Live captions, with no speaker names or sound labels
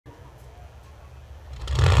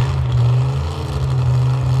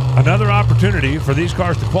Another opportunity for these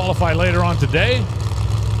cars to qualify later on today.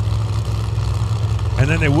 And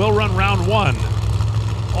then they will run round one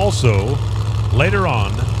also later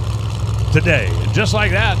on today. And just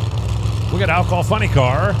like that, we got Alcohol Funny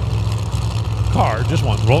car, just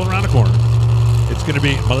one, rolling around the corner. It's going to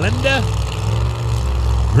be Melinda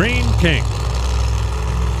Green King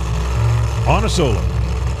on a solo.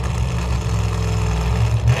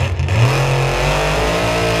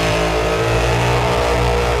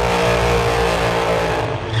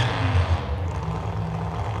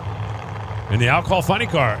 In the Alcohol Funny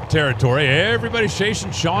car territory, everybody's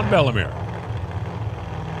chasing Sean Bellemere.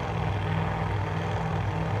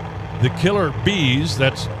 The Killer Bees,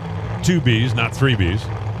 that's 2 Bs, not 3 Bs.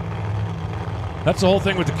 That's the whole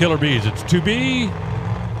thing with the Killer Bees. It's 2B,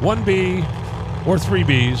 1B, or 3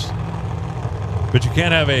 Bs. But you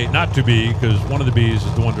can't have a not 2B because one of the Bs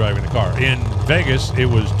is the one driving the car. In Vegas, it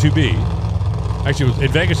was 2B. Actually,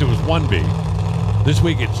 in Vegas, it was 1B. This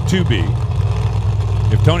week, it's 2B.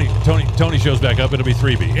 If Tony shows back up, it'll be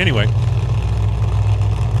 3B. Anyway,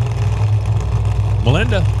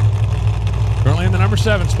 Melinda, currently in the number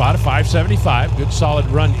 7 spot at 575. Good solid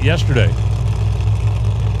run yesterday.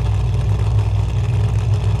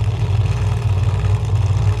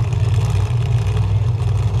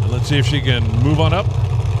 And let's see if she can move on up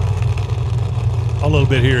a little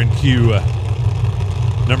bit here in Q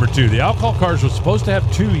number 2. The alcohol cars were supposed to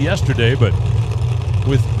have 2 yesterday, but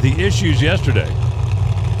with the issues yesterday,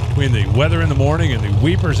 between the weather in the morning and the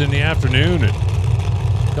weepers in the afternoon and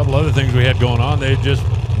a couple other things we had going on, they just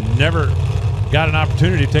never got an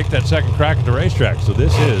opportunity to take that second crack at the racetrack. So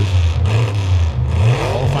this is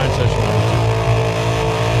qualifying session number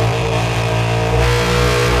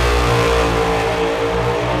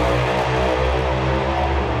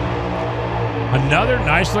 2. Another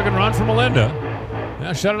nice looking run for Melinda.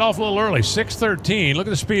 Now shut it off a little early, 6:13. Look at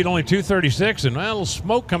the speed, only 2:36, and a little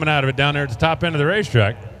smoke coming out of it down there at the top end of the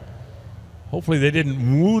racetrack. Hopefully they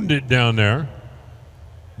didn't wound it down there,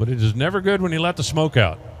 but it is never good when you let the smoke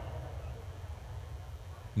out.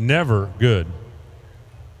 Never good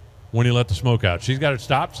when you let the smoke out. She's got it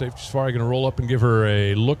stopped. Safety Safari going to roll up and give her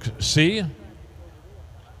a look-see.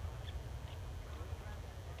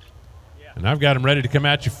 And I've got them ready to come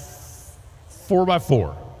at you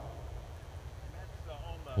 4x4.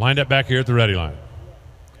 Lined up back here at the ready line.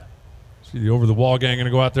 See the over-the-wall gang going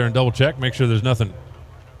to go out there and double-check, make sure there's nothing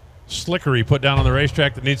slickery put down on the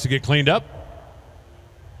racetrack that needs to get cleaned up.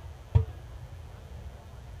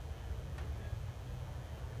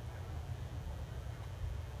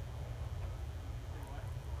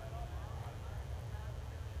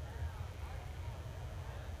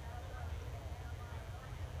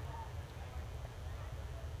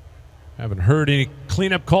 Haven't heard any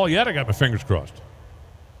cleanup call yet. I got my fingers crossed.